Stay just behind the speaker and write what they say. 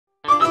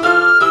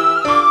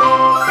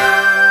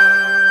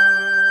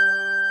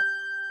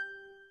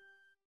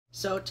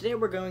So today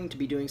we're going to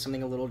be doing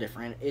something a little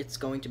different. It's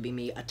going to be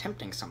me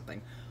attempting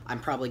something. I'm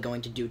probably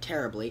going to do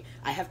terribly.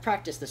 I have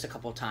practiced this a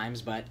couple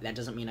times, but that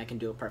doesn't mean I can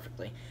do it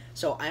perfectly.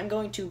 So I'm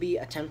going to be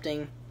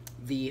attempting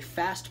the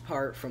fast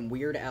part from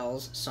Weird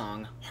Al's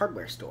song,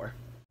 Hardware Store.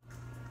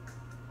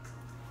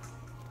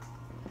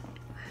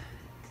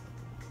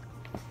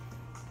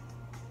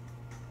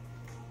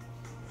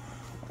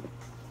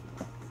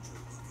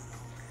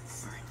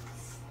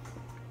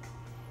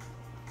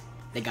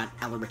 They got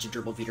Allen Richard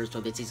gerbil feeders,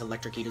 toilet seats,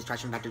 electric heaters,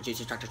 traction factor,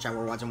 juices, tractor,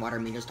 shower wads, and water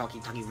meters, talkie,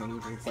 blah,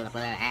 blah,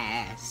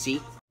 blah.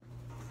 See?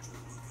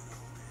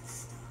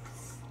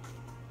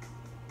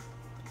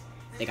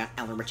 They got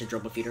Allen Richard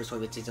gerbil feeders,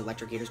 toilet seats,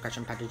 electric heaters,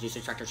 traction factor,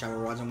 juices, tractor,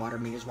 shower wads, and water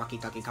meters,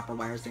 walkie-talkie, copper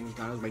wires, things,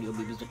 radio,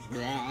 BBs,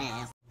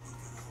 blah.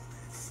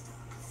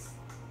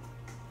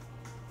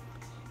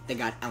 They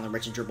got Allen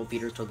Richard gerbil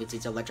feeders, toilet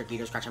seats, electric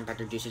heaters, traction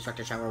factor, juices,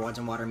 tractor, shower wads,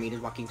 and water meters,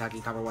 walkie-talkie,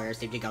 copper wires,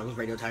 safety goggles,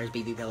 radio tires,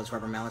 BB pellets,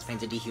 rubber mallets,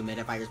 fans, and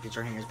dehumidifiers,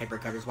 picture hangers, paper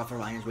cutters, waffle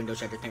liners, window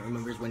shutters, paint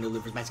removers, window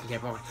louvers, basket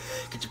tape,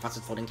 kitchen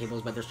faucets, folding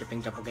tables, weather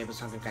stripping, double cables,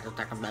 something, blah,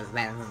 blah,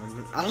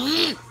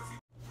 blah.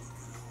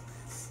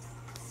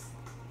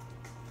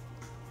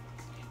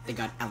 They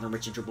got Allen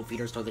Richard gerbil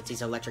feeders, toilet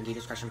seats, electric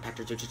heaters, traction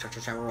factor, juices,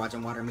 tractor, shower wads,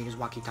 and water meters,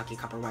 walkie-talkie,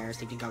 copper wires,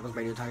 safety goggles,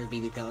 radio tires,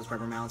 BB pellets,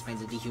 rubber mallets,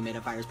 fans, and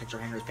dehumidifiers, picture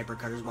hangers, paper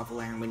cutters,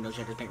 waffle iron, window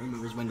shutters, paint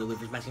removers, window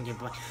louvers, basket tape,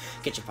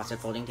 kitchen faucet,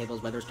 folding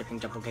tables, weather stripping,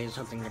 double cables,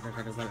 something.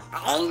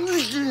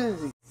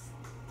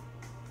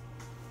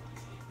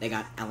 They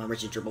got Allen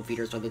Richard gerbil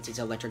feeders, toilet seats,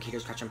 electric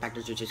heaters, traction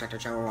factors, juices, tractor,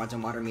 shower wads,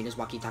 and water meters,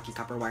 walkie-talkie,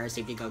 copper wires,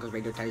 safety goggles,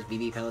 radio tires,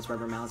 BB pellets,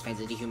 rubber mallets, fans,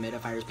 and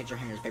dehumidifiers, picture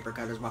hangers, paper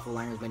cutters, waffle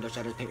liners, window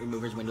shutters, paint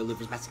removers, window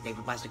louvers, plastic tape,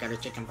 plastic cutters,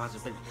 chicken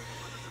faucets.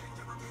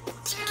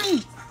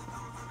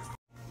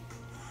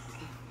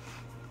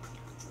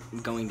 I'm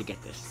going to get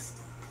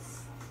this.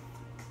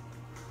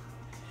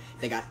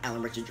 They got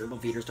Allen Richard gerbil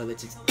feeders,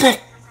 toilet seats.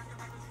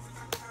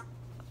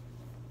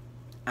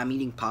 I'm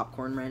eating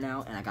popcorn right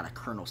now, and I got a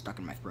kernel stuck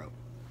in my throat.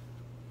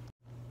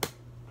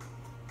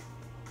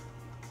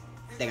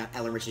 They got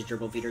Allen Richard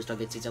gerbil feeders,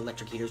 toilet seats,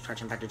 electric heaters,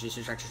 traction factor,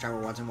 juices, tractor, shower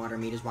wads, and water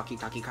meters,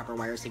 walkie-talkie, copper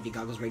wires, safety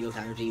goggles, radio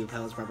tires, BB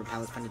pellets, rubber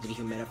pallets, fended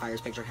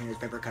dehumidifiers, picture hangers,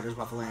 paper cutters,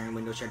 waffle iron,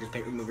 window shutters,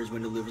 paint removers,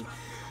 window louvers,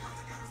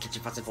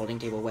 kitchen faucet, folding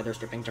table, weather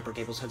stripping, jumper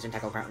cables, hoods, and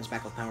tackle fountains,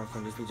 backhoe power,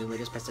 fluid, foods, and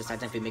latest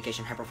pesticides, and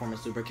fumigation, high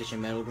performance lubrication,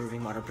 metal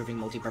roofing, waterproofing,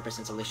 multi-purpose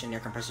insulation, air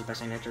compressors,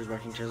 pressing nectars,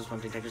 working tools, swim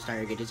detectors,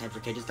 tire gauges,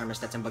 temperature cages,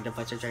 thermostats, and bug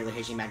deflectors, trailer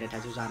hitching,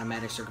 magnetizers,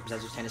 automatic circuit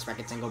processors, tennis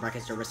rackets, single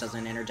brackets, server cells,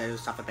 and energizers,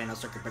 soffit panels,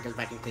 circuit breakers,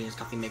 vacuum cleaners,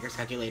 coffee makers,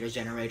 calculators,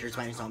 generators,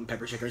 finding salt and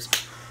pepper shakers.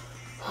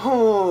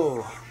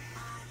 Oh.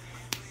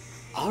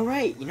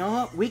 Alright, you know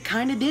what? We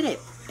kind of did it.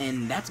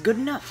 And that's good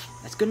enough.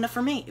 That's good enough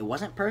for me. It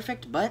wasn't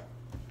perfect, but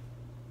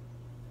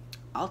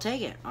I'll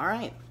take it.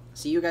 Alright.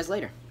 See you guys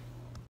later.